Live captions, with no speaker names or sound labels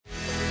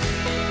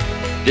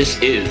This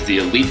is the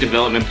Elite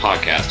Development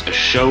Podcast, a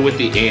show with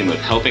the aim of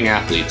helping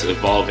athletes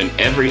evolve in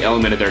every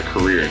element of their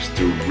careers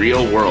through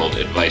real-world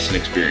advice and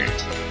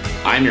experience.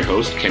 I'm your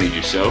host, Kenny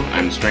Dussault.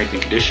 I'm a strength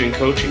and conditioning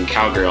coach in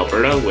Calgary,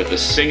 Alberta, with a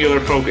singular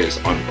focus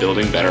on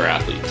building better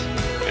athletes.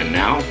 And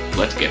now,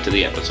 let's get to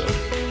the episode.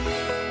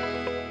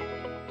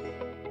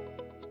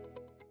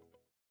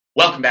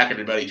 Welcome back,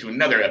 everybody, to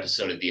another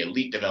episode of the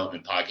Elite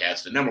Development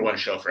Podcast, the number one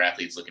show for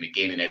athletes looking to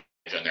gain an edge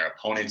on their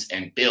opponents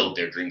and build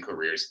their dream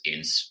careers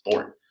in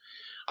sport.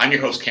 I'm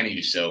your host, Kenny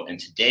Dussault, and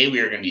today we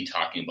are going to be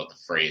talking about the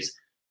phrase,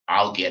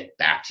 "I'll get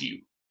back to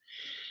you."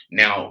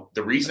 Now,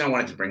 the reason I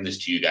wanted to bring this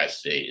to you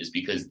guys today is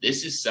because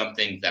this is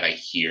something that I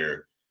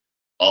hear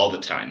all the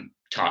time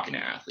talking to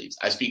athletes.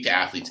 I speak to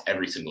athletes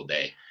every single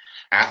day,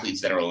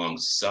 athletes that are along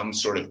some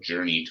sort of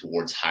journey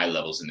towards high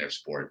levels in their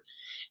sport.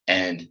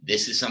 And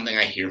this is something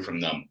I hear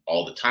from them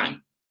all the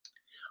time.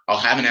 I'll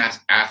have an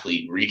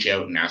athlete reach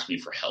out and ask me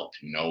for help.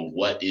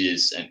 What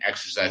is an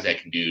exercise I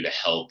can do to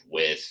help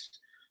with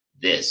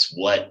this?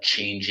 What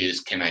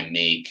changes can I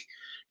make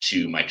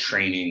to my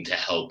training to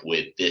help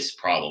with this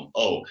problem?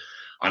 Oh,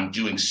 I'm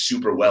doing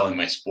super well in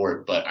my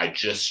sport, but I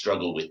just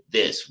struggle with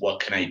this. What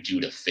can I do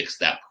to fix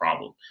that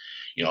problem?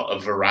 A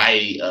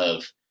variety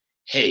of,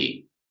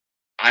 hey,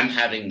 I'm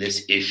having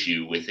this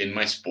issue within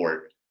my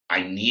sport.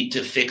 I need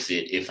to fix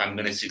it if I'm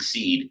going to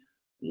succeed.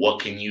 What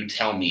can you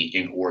tell me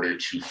in order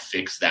to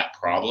fix that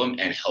problem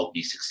and help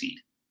me succeed?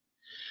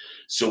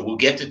 So we'll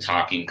get to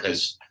talking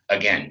because,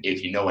 again,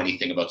 if you know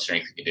anything about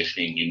strength and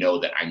conditioning, you know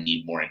that I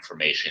need more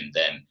information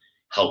than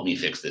help me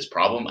fix this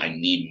problem. I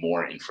need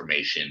more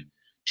information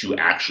to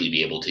actually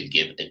be able to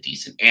give a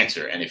decent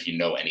answer. And if you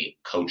know any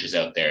coaches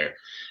out there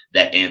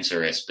that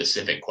answer a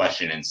specific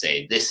question and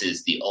say, this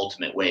is the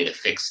ultimate way to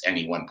fix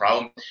any one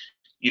problem,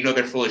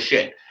 they're full of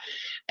shit.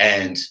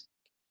 And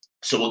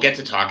so we'll get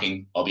to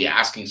talking. I'll be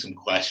asking some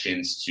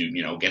questions to,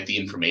 get the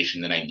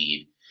information that I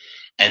need.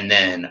 And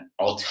then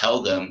I'll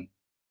tell them,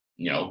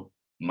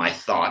 my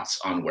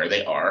thoughts on where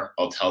they are.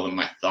 I'll tell them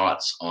my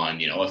thoughts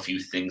on, a few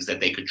things that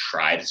they could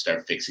try to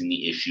start fixing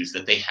the issues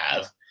that they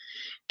have.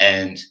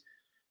 And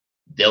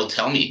they'll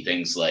tell me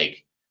things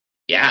like,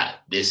 yeah,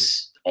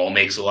 this all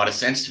makes a lot of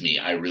sense to me.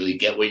 I really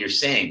get what you're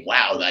saying.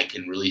 Wow, I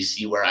can really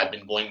see where I've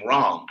been going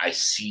wrong. I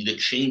see the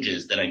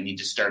changes that I need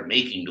to start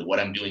making to what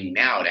I'm doing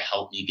now to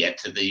help me get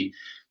to the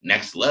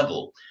next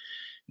level.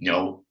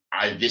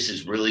 This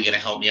is really going to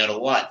help me out a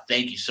lot.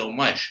 Thank you so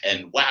much.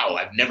 And wow,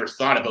 I've never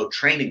thought about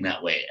training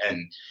that way.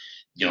 And,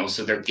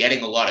 so they're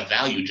getting a lot of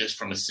value just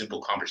from a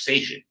simple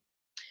conversation.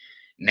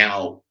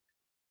 Now,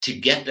 to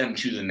get them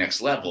to the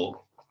next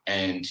level,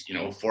 and,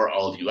 for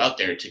all of you out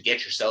there, to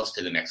get yourselves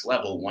to the next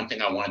level, one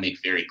thing I want to make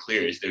very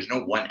clear is there's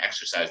no one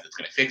exercise that's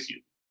going to fix you.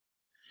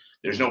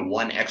 There's no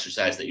one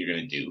exercise that you're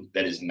going to do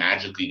that is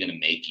magically going to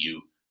make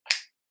you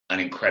an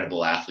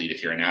incredible athlete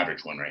if you're an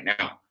average one right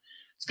now.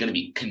 It's going to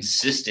be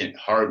consistent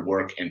hard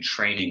work and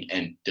training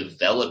and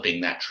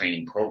developing that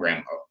training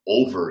program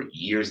over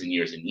years and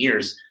years and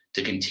years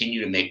to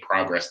continue to make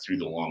progress through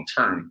the long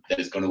term that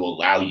is going to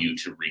allow you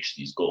to reach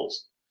these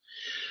goals.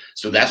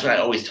 So that's what I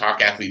always talk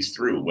athletes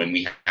through when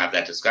we have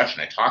that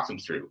discussion. I talk them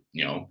through,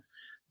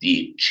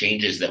 the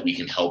changes that we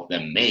can help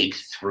them make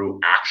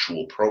through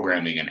actual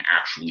programming and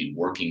actually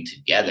working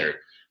together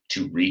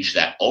to reach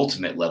that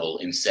ultimate level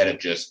instead of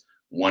just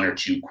one or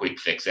two quick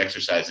fix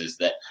exercises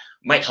that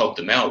might help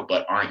them out,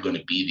 but aren't going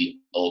to be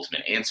the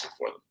ultimate answer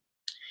for them.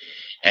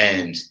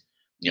 And,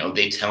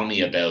 they tell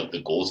me about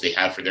the goals they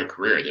have for their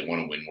career. They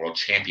want to win world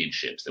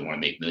championships. They want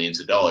to make millions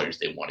of dollars.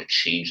 They want to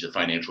change the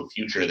financial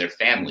future of their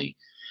family.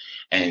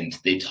 And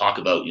they talk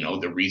about,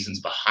 the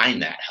reasons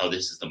behind that, how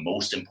this is the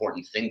most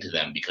important thing to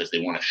them because they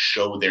want to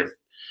show their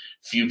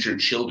future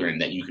children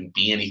that you can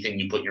be anything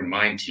you put your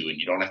mind to, and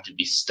you don't have to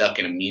be stuck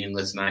in a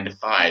meaningless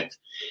 9-to-5, and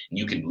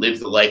you can live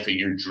the life of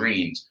your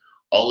dreams.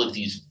 All of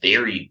these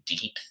very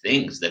deep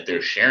things that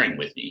they're sharing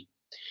with me.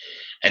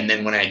 And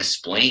then when I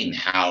explain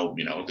how,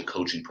 the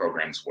coaching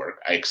programs work,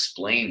 I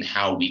explain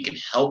how we can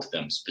help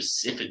them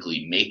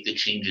specifically make the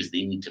changes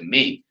they need to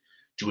make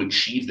to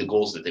achieve the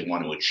goals that they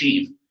want to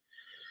achieve.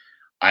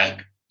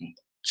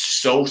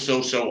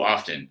 So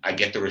often I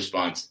get the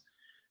response,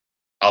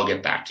 "I'll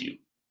get back to you."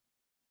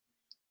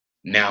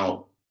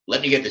 Now,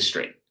 let me get this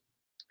straight.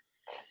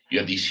 You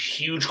have these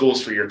huge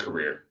goals for your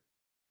career.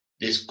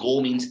 This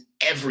goal means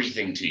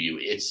everything to you.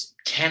 It's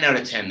 10 out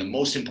of 10, the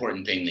most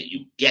important thing that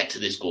you get to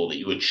this goal, that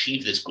you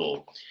achieve this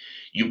goal.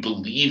 You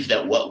believe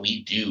that what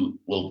we do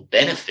will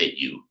benefit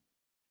you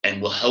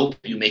and will help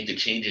you make the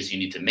changes you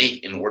need to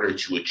make in order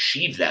to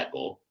achieve that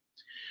goal.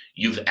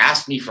 You've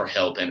asked me for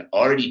help and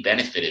already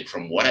benefited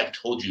from what I've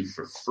told you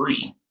for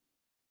free,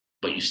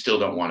 but you still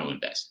don't want to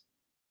invest.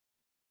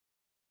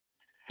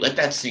 Let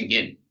that sink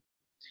in.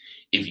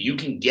 If you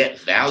can get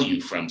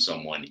value from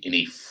someone in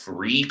a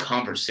free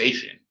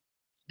conversation,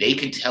 they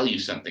can tell you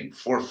something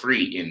for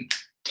free in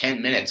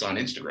 10 minutes on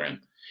Instagram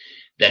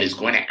that is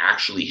going to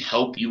actually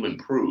help you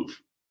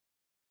improve.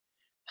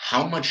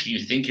 How much do you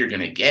think you're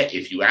going to get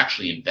if you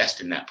actually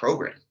invest in that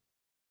program?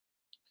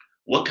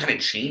 What kind of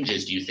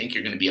changes do you think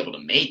you're going to be able to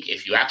make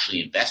if you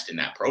actually invest in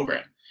that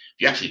program? If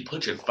you actually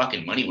put your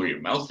fucking money where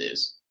your mouth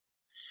is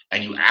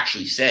and you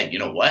actually said, you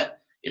know what?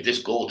 If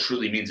this goal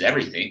truly means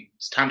everything,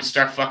 it's time to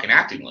start fucking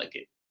acting like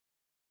it.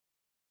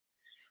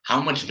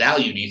 How much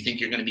value do you think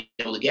you're going to be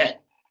able to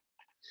get?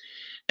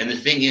 And the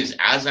thing is,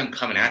 as I'm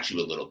coming at you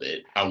a little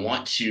bit, I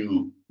want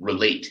to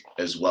relate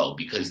as well,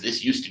 because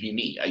this used to be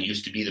me. I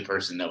used to be the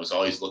person that was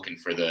always looking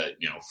for the,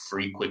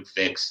 free quick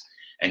fix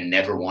and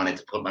never wanted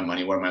to put my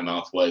money where my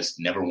mouth was,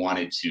 never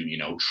wanted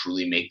to,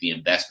 truly make the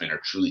investment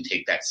or truly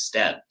take that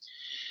step.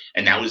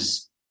 And that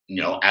was,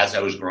 as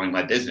I was growing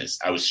my business,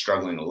 I was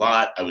struggling a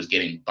lot. I was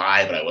getting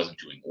by, but I wasn't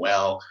doing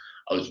well.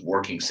 I was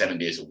working 7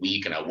 days a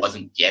week and I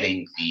wasn't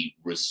getting the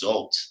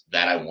results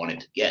that I wanted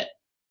to get.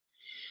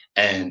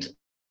 And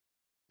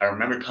I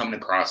remember coming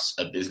across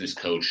a business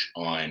coach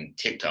on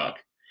TikTok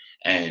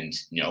and,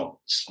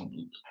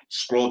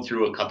 scrolled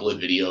through a couple of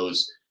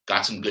videos,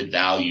 got some good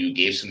value,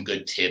 gave some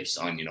good tips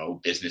on,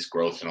 business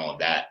growth and all of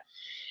that.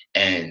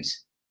 And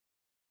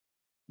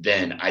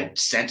then I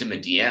sent him a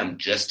DM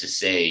just to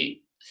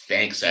say,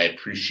 thanks, I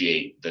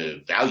appreciate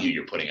the value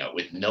you're putting out,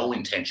 with no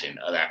intention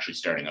of actually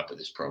starting up with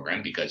this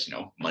program because,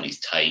 money's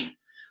tight,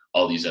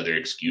 all these other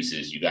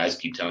excuses you guys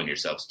keep telling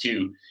yourselves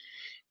too.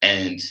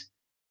 And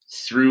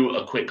through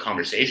a quick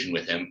conversation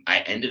with him, I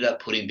ended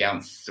up putting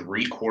down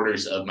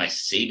 3/4 of my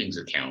savings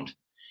account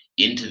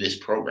into this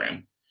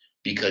program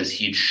because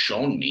he'd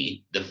shown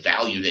me the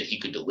value that he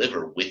could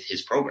deliver with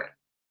his program.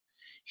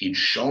 He'd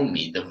shown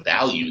me the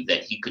value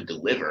that he could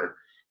deliver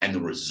and the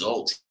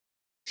results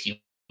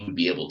he would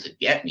be able to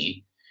get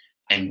me,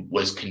 and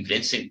was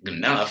convincing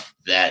enough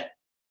that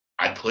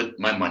I put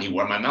my money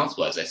where my mouth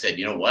was. I said,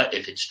 you know what,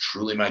 if it's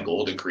truly my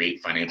goal to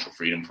create financial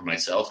freedom for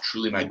myself,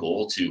 truly my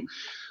goal to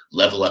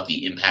level up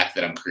the impact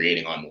that I'm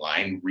creating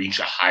online, reach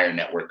a higher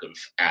network of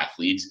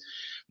athletes,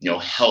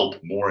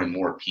 help more and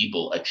more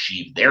people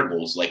achieve their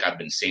goals like I've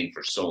been saying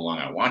for so long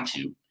I want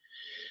to,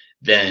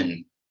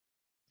 then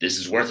this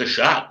is worth a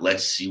shot.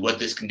 Let's see what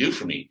this can do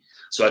for me.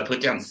 So I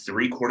put down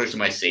 3/4 of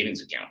my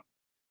savings account.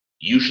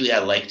 Usually I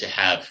like to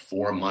have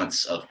 4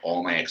 months of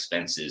all my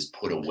expenses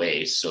put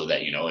away so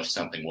that, if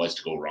something was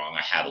to go wrong,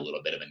 I have a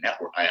little bit of a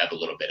network, I have a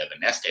little bit of a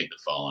nest egg to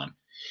fall on.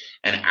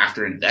 And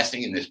after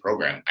investing in this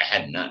program, I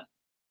had none.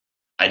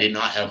 I did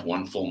not have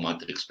 1 full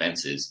month of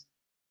expenses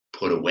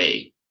put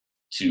away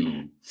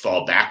to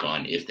fall back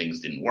on if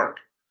things didn't work.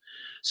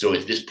 So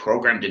if this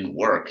program didn't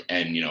work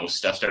and,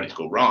 stuff started to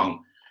go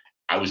wrong,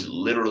 I was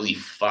literally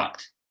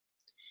fucked.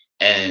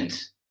 And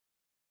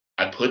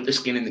I put the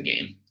skin in the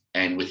game,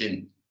 and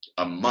within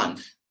a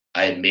month,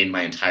 I had made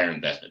my entire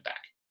investment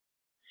back.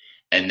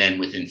 And then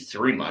within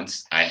 3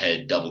 months, I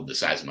had doubled the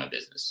size of my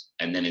business.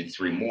 And then in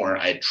 3 more,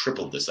 I had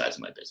tripled the size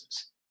of my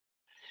business.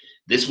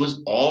 This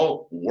was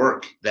all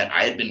work that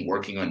I had been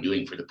working on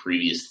doing for the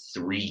previous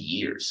 3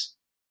 years.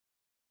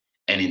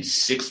 And in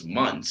 6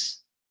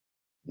 months,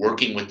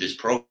 working with this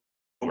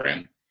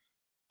program,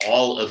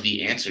 all of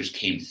the answers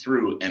came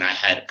through, and I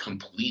had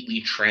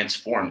completely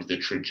transformed the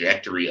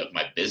trajectory of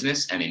my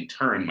business and in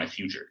turn, my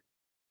future.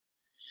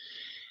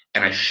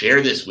 And I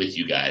share this with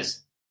you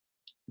guys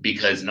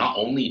because not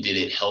only did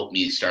it help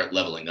me start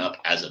leveling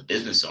up as a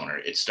business owner,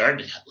 it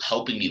started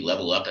helping me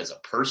level up as a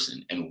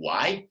person. And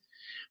why?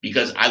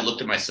 Because I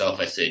looked at myself,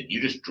 I said, you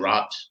just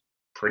dropped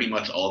pretty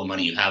much all the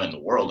money you have in the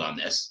world on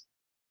this.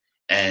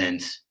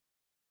 And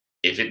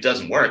if it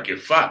doesn't work, you're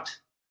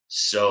fucked.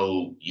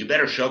 So you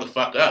better show the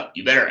fuck up.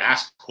 You better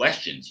ask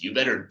questions. You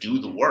better do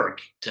the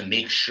work to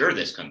make sure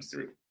this comes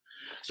through.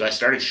 So I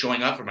started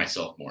showing up for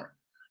myself more,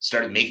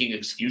 started making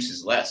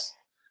excuses less.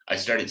 I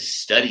started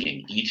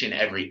studying each and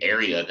every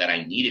area that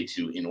I needed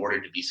to in order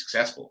to be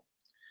successful.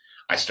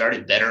 I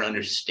started better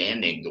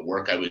understanding the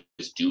work I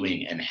was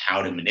doing and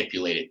how to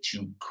manipulate it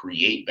to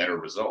create better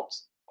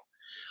results.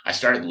 I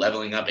started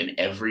leveling up in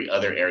every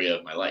other area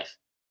of my life.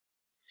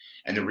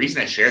 And the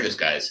reason I share this,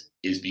 guys,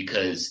 is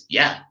because,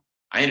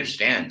 I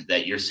understand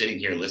that you're sitting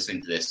here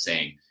listening to this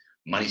saying,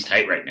 money's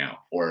tight right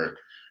now, or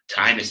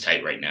time is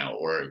tight right now,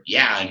 or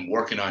I'm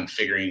working on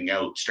figuring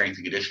out strength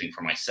and conditioning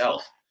for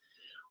myself.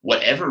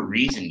 Whatever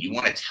reason you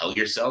want to tell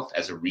yourself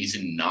as a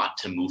reason not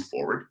to move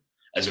forward,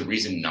 as a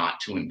reason not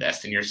to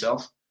invest in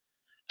yourself,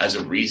 as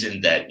a reason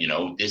that,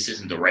 this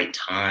isn't the right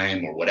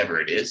time or whatever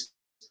it is,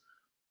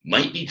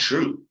 might be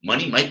true.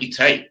 Money might be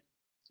tight.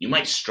 You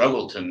might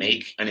struggle to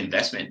make an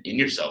investment in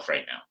yourself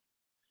right now.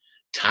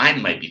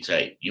 Time might be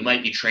tight. You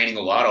might be training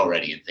a lot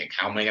already and think,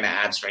 how am I going to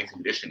add strength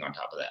and conditioning on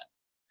top of that?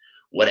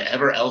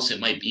 Whatever else it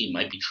might be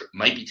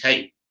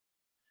tight.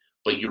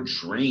 But your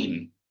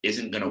dream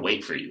isn't going to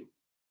wait for you.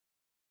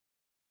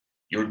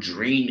 Your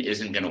dream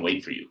isn't going to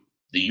wait for you.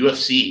 The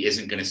UFC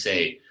isn't going to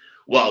say,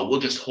 well, we'll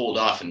just hold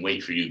off and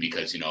wait for you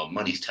because,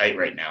 money's tight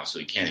right now, so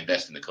he can't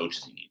invest in the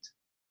coaches he needs.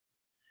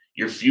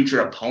 Your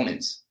future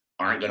opponents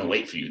aren't going to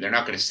wait for you. They're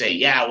not going to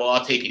say,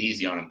 I'll take it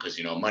easy on him because,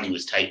 money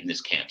was tight in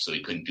this camp, so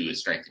he couldn't do his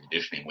strength and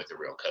conditioning with a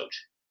real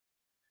coach.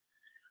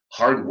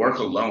 Hard work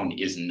alone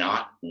is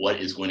not what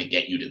is going to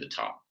get you to the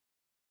top.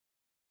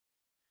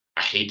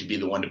 I hate to be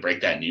the one to break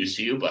that news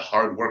to you, but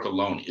hard work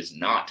alone is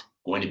not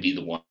going to be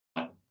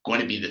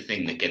the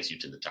thing that gets you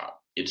to the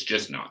top. It's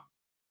just not.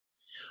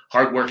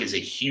 Hard work is a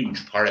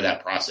huge part of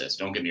that process.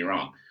 Don't get me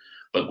wrong.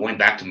 But going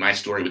back to my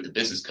story with the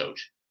business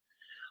coach,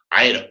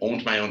 I had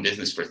owned my own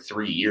business for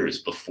 3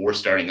 years before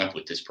starting up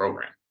with this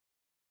program.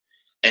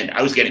 And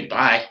I was getting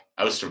by,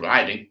 I was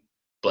surviving,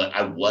 but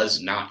I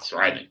was not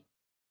thriving.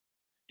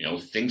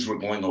 Things were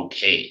going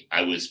okay.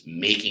 I was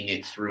making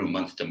it through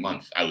month to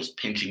month. I was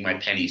pinching my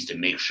pennies to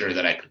make sure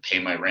that I could pay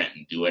my rent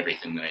and do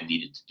everything that I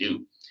needed to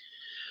do.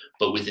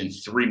 But within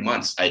 3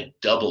 months, I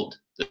doubled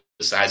the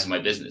size of my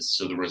business.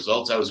 So the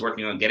results I was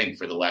working on getting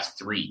for the last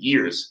 3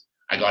 years,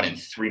 I got in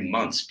 3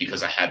 months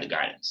because I had the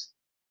guidance.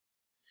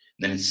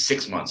 And then in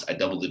 6 months, I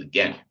doubled it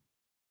again.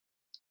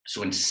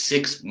 So in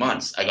 6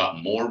 months, I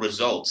got more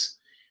results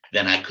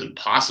than I could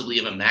possibly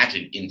have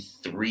imagined in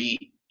 3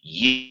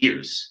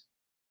 years.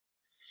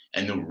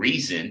 And the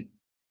reason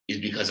is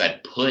because I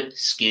put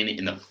skin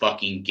in the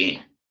fucking game.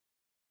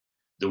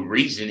 The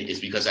reason is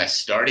because I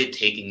started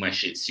taking my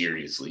shit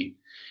seriously,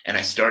 and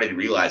I started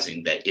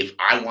realizing that if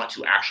I want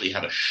to actually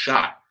have a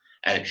shot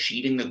at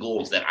achieving the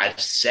goals that I've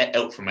set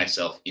out for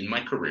myself in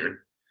my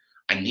career,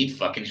 I need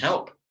fucking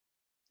help.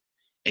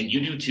 And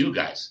you do too,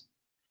 guys.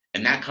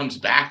 And that comes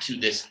back to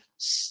this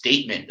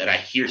statement that I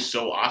hear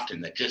so often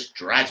that just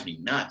drives me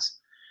nuts.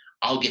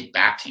 I'll get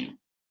back to you.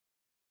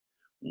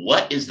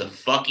 What is the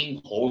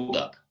fucking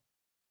holdup?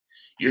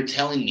 You're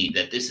telling me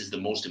that this is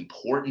the most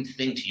important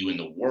thing to you in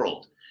the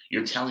world.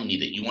 You're telling me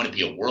that you want to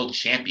be a world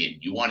champion.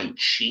 You want to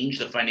change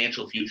the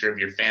financial future of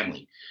your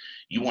family.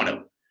 You want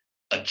to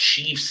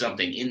achieve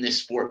something in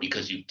this sport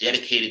because you've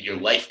dedicated your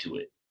life to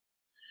it.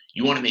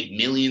 You want to make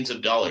millions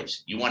of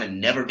dollars. You want to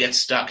never get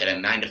stuck at a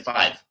 9 to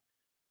 5.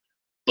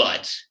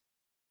 But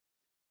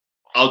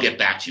I'll get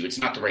back to you. It's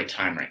not the right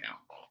time right now.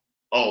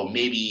 Oh,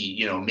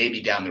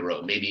 maybe down the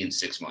road, maybe in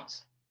 6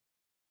 months.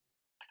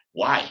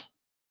 Why?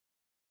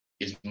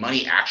 Is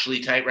money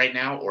actually tight right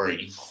now, or are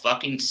you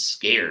fucking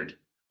scared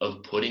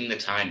of putting the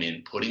time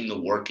in, putting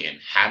the work in,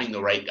 having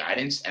the right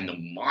guidance, and the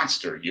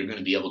monster you're going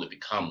to be able to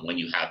become when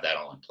you have that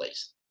all in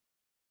place?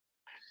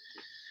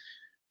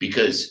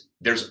 Because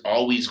there's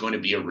always going to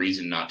be a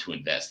reason not to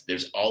invest.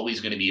 There's always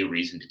going to be a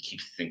reason to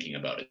keep thinking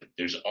about it.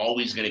 There's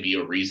always going to be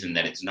a reason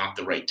that it's not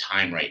the right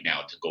time right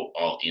now to go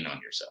all in on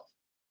yourself.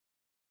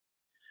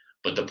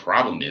 But the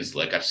problem is,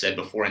 like I've said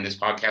before in this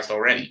podcast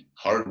already,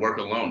 hard work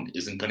alone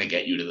isn't going to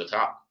get you to the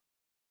top.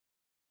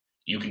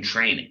 You can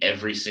train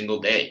every single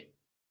day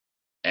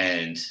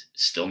and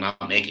still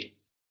not make it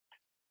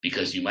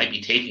because you might be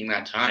taking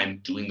that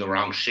time doing the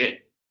wrong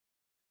shit.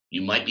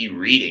 You might be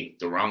reading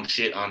the wrong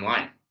shit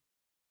online.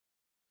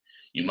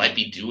 You might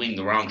be doing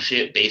the wrong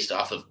shit based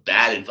off of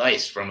bad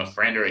advice from a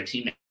friend or a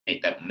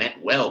teammate that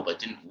meant well but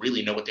didn't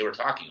really know what they were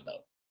talking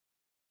about.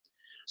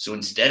 So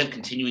instead of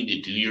continuing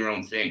to do your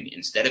own thing,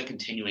 instead of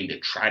continuing to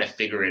try to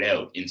figure it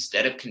out,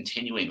 instead of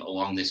continuing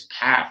along this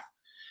path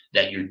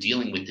that you're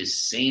dealing with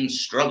this same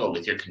struggle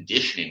with your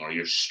conditioning or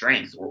your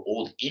strength or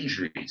old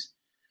injuries,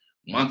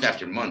 month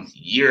after month,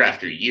 year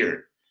after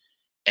year,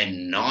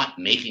 and not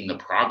making the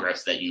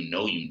progress that you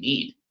know you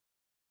need,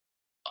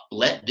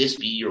 let this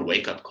be your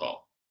wake-up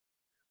call.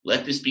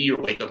 Let this be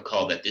your wake-up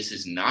call that this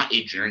is not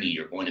a journey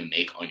you're going to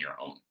make on your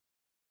own.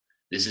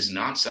 This is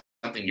not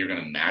something you're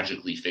going to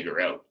magically figure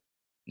out.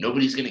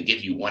 Nobody's going to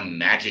give you one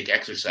magic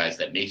exercise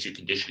that makes your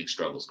conditioning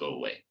struggles go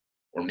away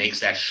or makes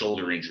that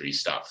shoulder injury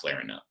stop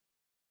flaring up.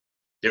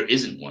 There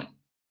isn't one.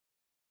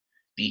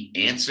 The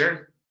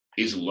answer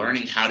is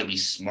learning how to be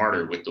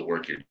smarter with the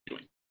work you're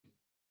doing.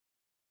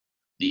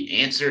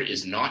 The answer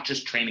is not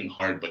just training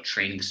hard, but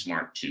training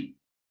smart too.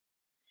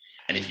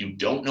 And if you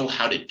don't know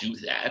how to do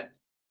that,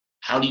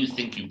 how do you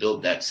think you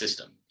build that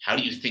system? How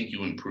do you think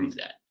you improve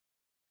that?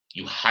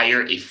 You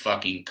hire a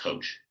fucking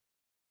coach.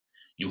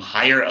 You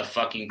hire a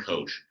fucking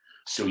coach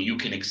so you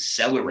can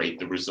accelerate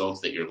the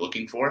results that you're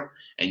looking for,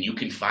 and you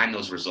can find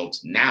those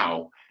results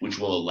now, which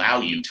will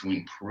allow you to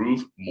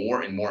improve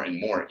more and more and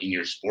more in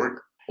your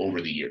sport over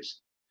the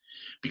years.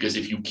 Because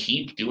if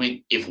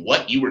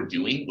what you were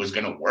doing was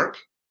going to work,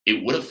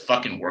 it would have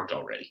fucking worked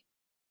already.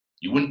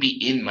 You wouldn't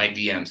be in my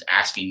DMs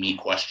asking me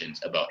questions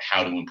about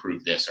how to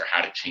improve this or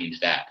how to change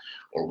that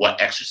or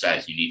what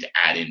exercise you need to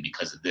add in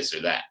because of this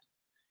or that.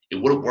 It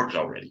would have worked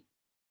already.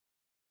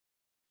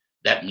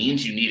 That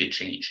means you need a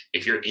change.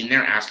 If you're in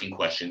there asking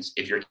questions,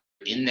 if you're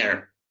in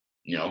there,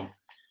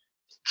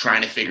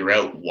 trying to figure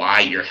out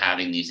why you're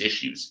having these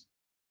issues,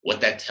 what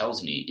that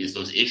tells me is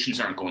those issues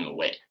aren't going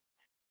away.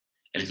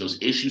 And if those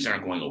issues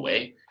aren't going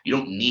away, you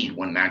don't need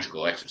one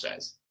magical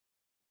exercise.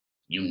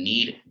 You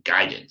need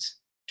guidance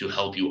to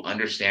help you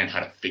understand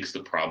how to fix the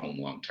problem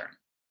long term.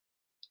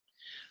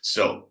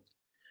 So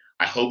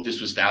I hope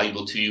this was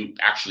valuable to you.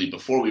 Actually,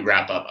 before we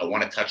wrap up, I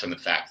want to touch on the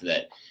fact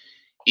that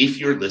if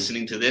you're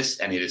listening to this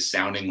and it is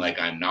sounding like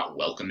I'm not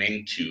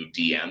welcoming to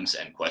DMs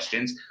and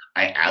questions,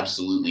 I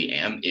absolutely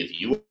am.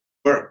 If you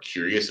are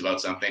curious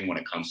about something when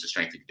it comes to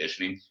strength and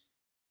conditioning,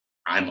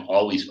 I'm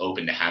always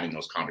open to having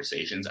those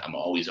conversations. I'm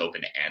always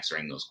open to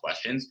answering those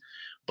questions.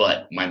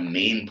 But my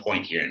main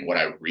point here and what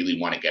I really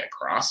want to get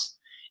across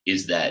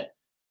is that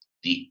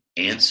the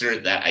answer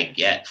that I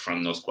get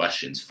from those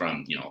questions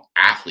from,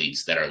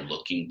 athletes that are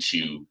looking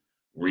to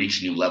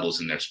reach new levels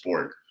in their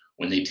sport,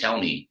 when they tell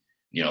me,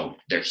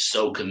 they're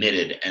so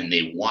committed and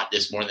they want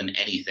this more than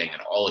anything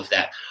and all of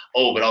that.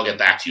 Oh, but I'll get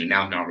back to you.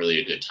 Now's not really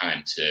a good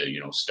time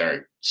to,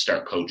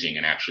 start coaching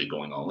and actually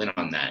going all in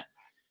on that.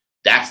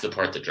 That's the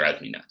part that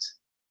drives me nuts,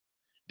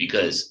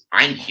 because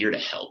I'm here to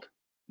help.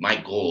 My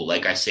goal,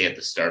 like I say at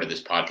the start of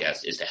this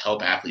podcast, is to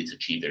help athletes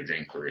achieve their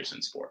dream careers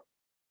in sport.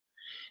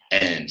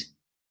 And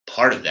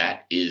part of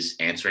that is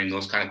answering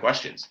those kind of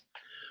questions.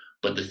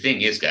 But the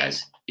thing is,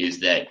 guys, is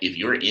that if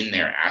you're in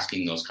there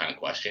asking those kind of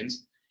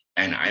questions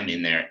and I'm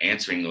in there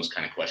answering those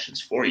kind of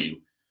questions for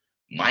you,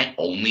 my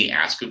only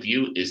ask of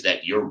you is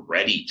that you're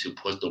ready to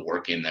put the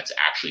work in that's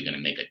actually going to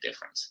make a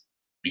difference.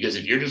 Because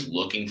if you're just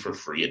looking for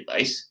free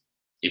advice,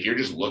 if you're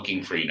just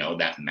looking for,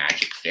 that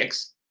magic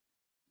fix,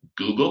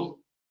 Google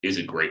is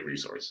a great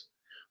resource.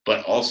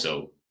 But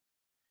also,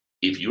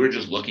 if you're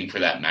just looking for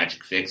that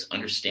magic fix,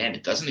 understand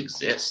it doesn't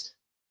exist.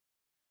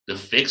 The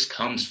fix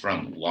comes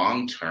from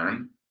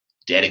long-term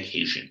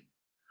dedication.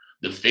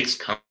 The fix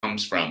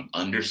comes from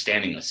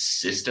understanding a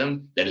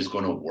system that is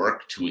going to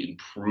work to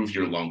improve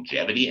your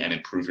longevity and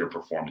improve your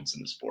performance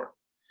in the sport.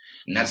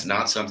 And that's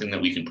not something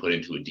that we can put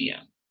into a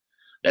DM.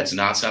 That's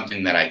not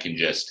something that I can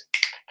just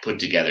put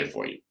together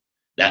for you.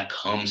 That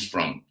comes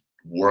from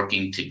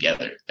working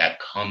together. That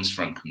comes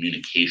from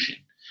communication.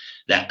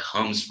 That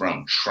comes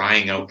from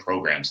trying out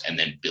programs and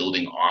then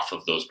building off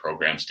of those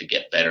programs to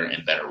get better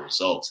and better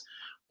results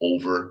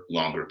over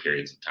longer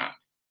periods of time.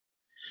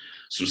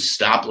 So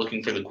stop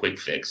looking for the quick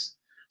fix.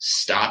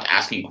 Stop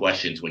asking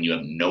questions when you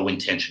have no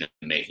intention of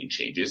making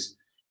changes,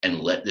 and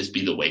let this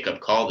be the wake-up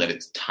call that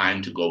it's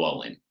time to go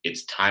all in.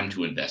 It's time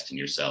to invest in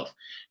yourself,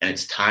 and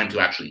it's time to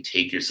actually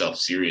take yourself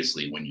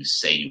seriously when you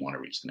say you want to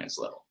reach the next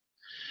level.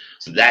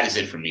 So that is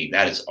it for me.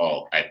 That is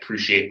all. I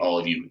appreciate all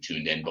of you who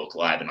tuned in, both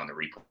live and on the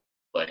replay.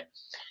 But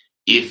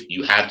if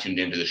you have tuned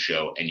into the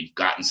show and you've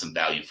gotten some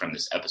value from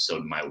this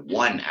episode, my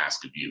one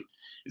ask of you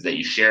is that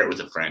you share it with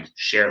a friend,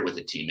 share it with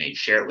a teammate,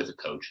 share it with a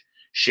coach,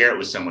 share it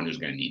with someone who's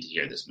going to need to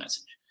hear this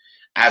message.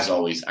 As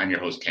always, I'm your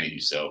host, Kenny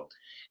Dussault.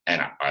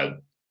 And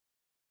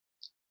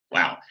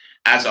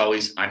as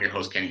always, I'm your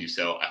host, Kenny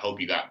Dussault. I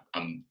hope you got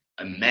an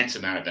immense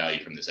amount of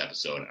value from this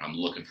episode, and I'm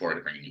looking forward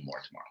to bringing you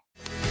more tomorrow.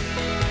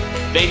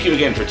 Thank you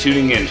again for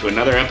tuning in to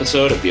another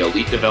episode of the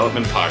Elite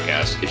Development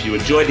Podcast. If you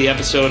enjoyed the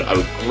episode, I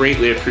would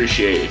greatly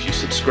appreciate if you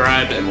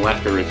subscribed and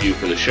left a review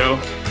for the show.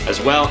 As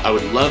well, I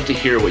would love to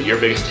hear what your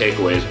biggest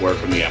takeaways were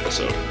from the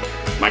episode.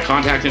 My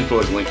contact info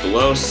is linked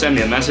below. Send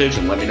me a message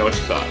and let me know what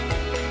you thought.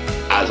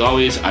 As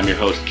always, I'm your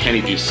host,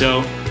 Kenny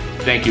Dussault.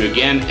 Thank you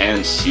again,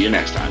 and see you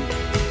next time.